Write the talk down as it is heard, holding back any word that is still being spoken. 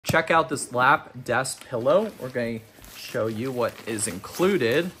check out this lap desk pillow. We're going to show you what is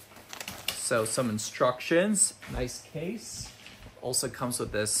included. So some instructions, nice case. Also comes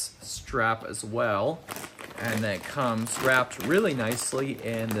with this strap as well. And then it comes wrapped really nicely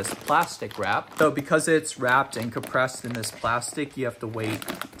in this plastic wrap. So because it's wrapped and compressed in this plastic, you have to wait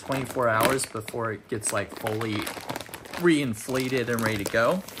 24 hours before it gets like fully reinflated and ready to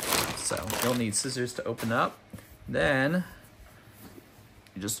go. So you'll need scissors to open up. Then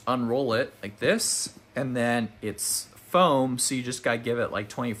you just unroll it like this, and then it's foam, so you just gotta give it like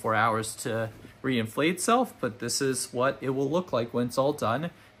 24 hours to reinflate itself, but this is what it will look like when it's all done.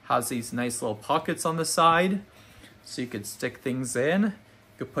 It has these nice little pockets on the side, so you could stick things in. You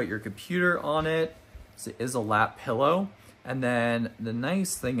could put your computer on it. It is a lap pillow. And then the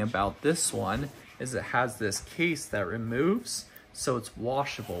nice thing about this one is it has this case that removes, so it's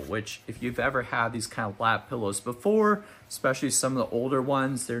washable, which if you've ever had these kind of lap pillows before, especially some of the older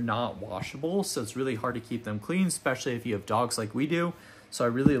ones, they're not washable, so it's really hard to keep them clean, especially if you have dogs like we do. So I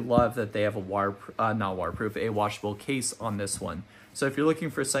really love that they have a not waterproof, a washable case on this one. So if you're looking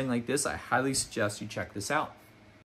for something like this, I highly suggest you check this out.